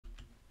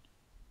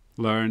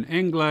Learn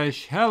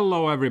English.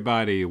 Hello,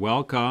 everybody.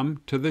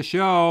 Welcome to the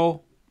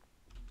show.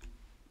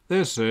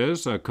 This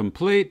is a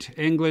complete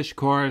English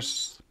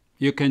course.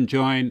 You can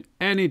join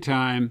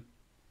anytime.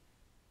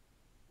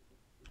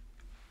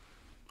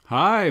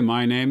 Hi,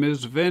 my name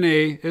is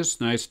Vinny.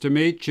 It's nice to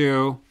meet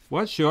you.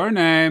 What's your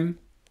name?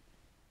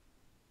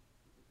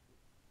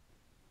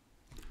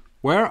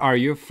 Where are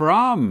you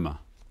from?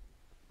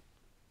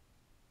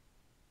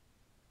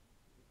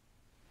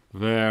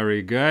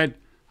 Very good.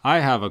 I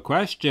have a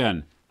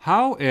question.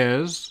 How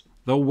is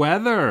the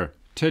weather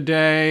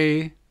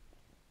today?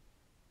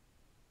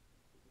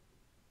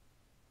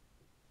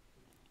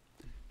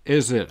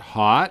 Is it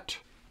hot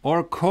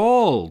or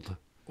cold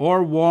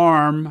or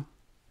warm?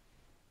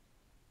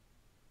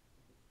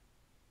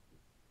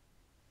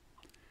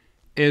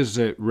 Is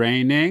it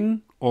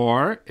raining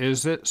or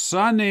is it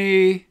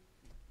sunny?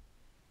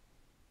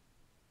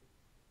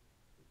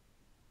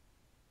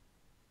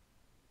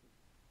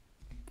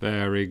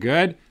 Very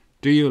good.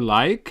 Do you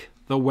like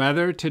the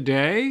weather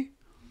today?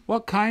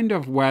 What kind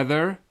of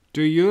weather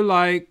do you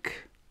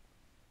like?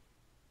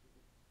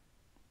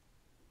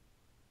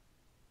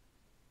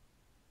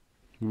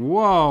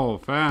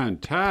 Whoa,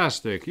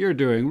 fantastic. You're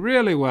doing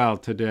really well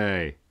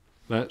today.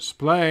 Let's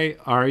play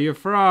Are You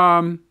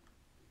From?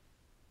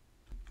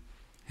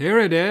 Here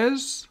it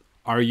is.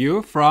 Are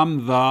you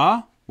from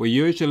the? We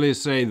usually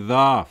say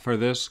the for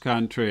this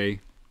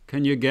country.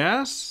 Can you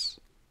guess?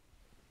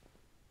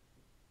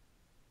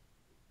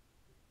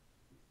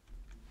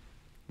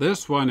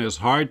 This one is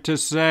hard to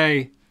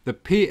say. The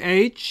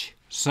PH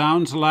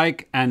sounds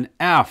like an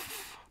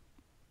F.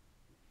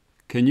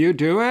 Can you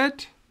do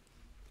it?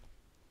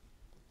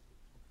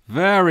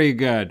 Very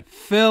good.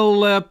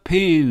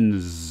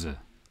 Philippines.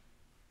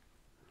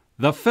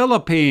 The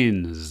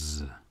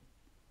Philippines.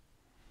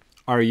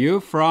 Are you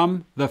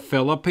from the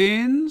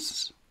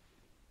Philippines?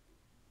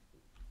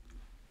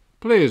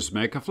 Please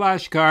make a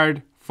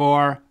flashcard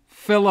for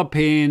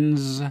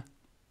Philippines.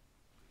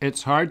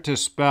 It's hard to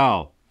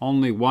spell.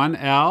 Only one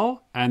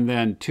L and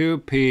then two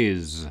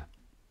P's.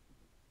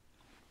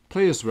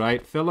 Please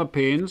write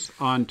Philippines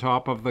on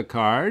top of the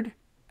card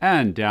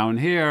and down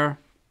here.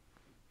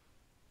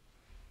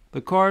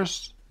 The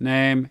course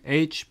name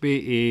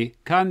HBE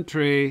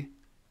country.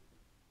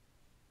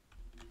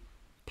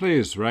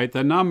 Please write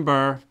the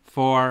number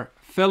for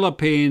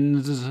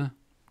Philippines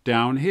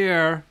down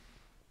here.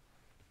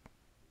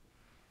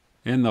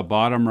 In the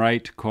bottom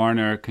right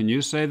corner, can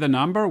you say the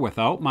number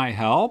without my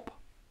help?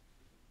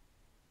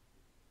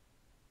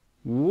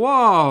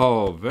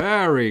 Whoa,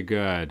 very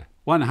good.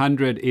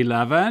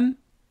 111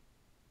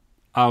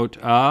 out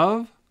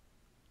of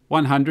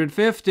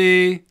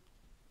 150.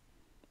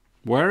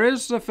 Where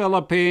is the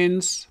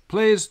Philippines?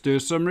 Please do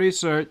some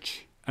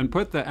research and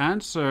put the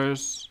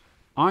answers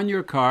on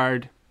your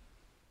card.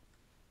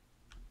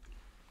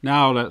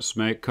 Now let's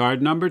make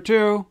card number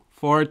 2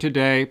 for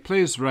today.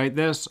 Please write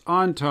this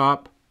on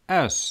top.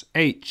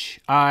 S-H-I-P.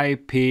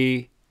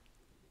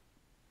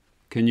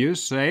 Can you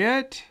say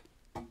it?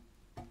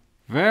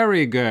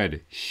 Very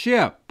good.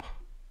 Ship.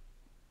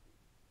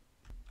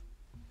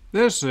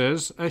 This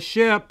is a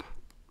ship.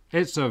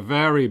 It's a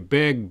very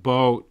big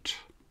boat.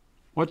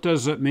 What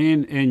does it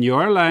mean in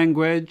your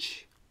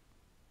language?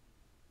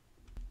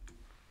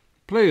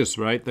 Please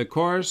write the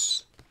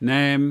course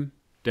name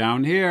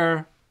down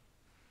here.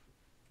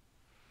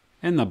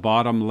 In the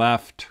bottom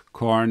left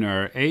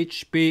corner,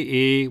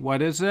 HBE,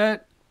 what is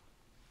it?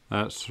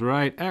 That's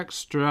right,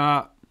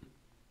 extra.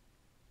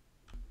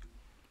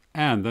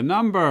 And the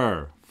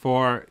number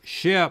for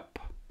ship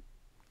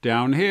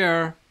down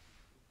here.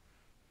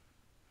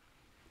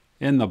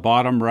 In the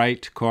bottom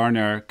right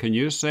corner, can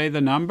you say the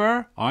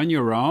number on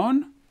your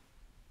own?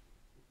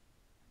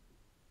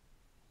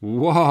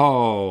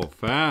 Whoa,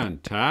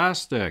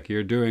 fantastic.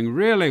 You're doing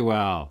really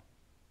well.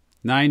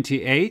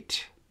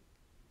 98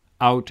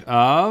 out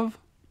of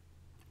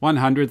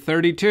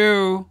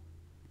 132.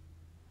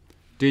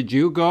 Did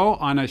you go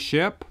on a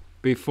ship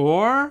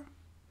before?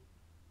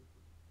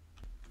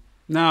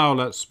 Now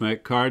let's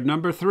make card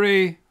number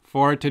 3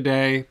 for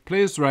today.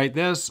 Please write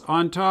this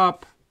on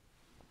top.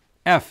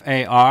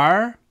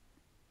 F-A-R-M-E-R.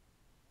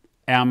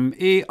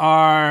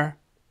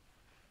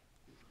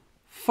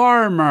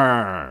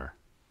 Farmer.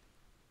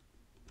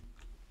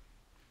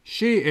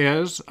 She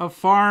is a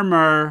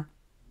farmer.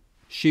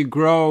 She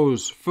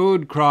grows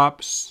food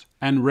crops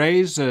and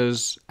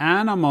raises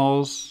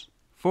animals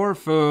for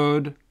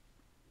food.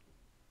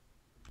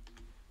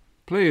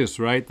 Please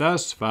write the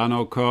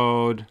Sphano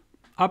code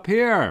up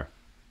here.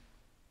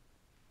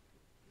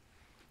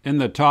 In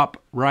the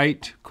top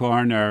right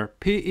corner,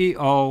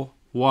 PEO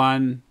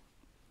 1.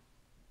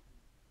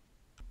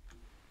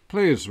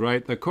 Please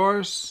write the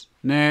course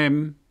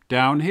name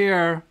down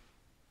here.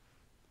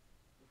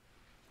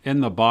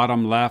 In the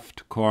bottom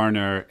left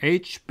corner,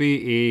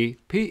 HBE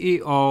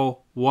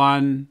PEO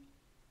 1.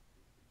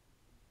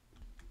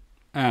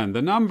 And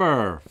the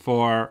number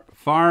for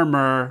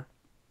farmer.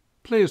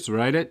 Please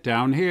write it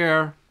down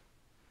here.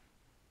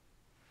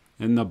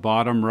 In the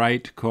bottom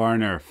right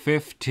corner,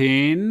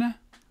 15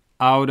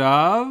 out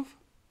of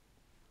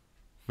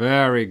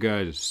Very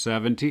good.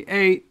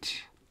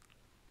 78.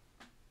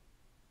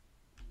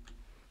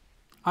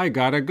 I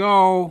gotta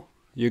go.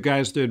 You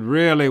guys did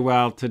really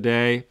well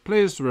today.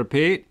 Please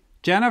repeat.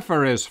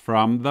 Jennifer is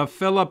from the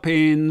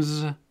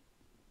Philippines.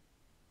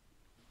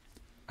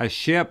 A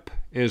ship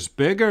is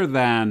bigger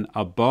than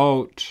a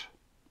boat.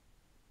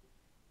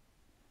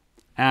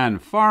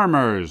 And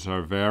farmers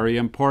are very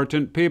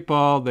important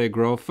people. They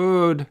grow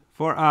food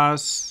for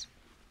us.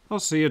 I'll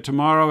see you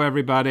tomorrow,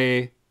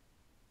 everybody.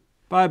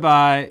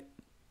 Bye-bye.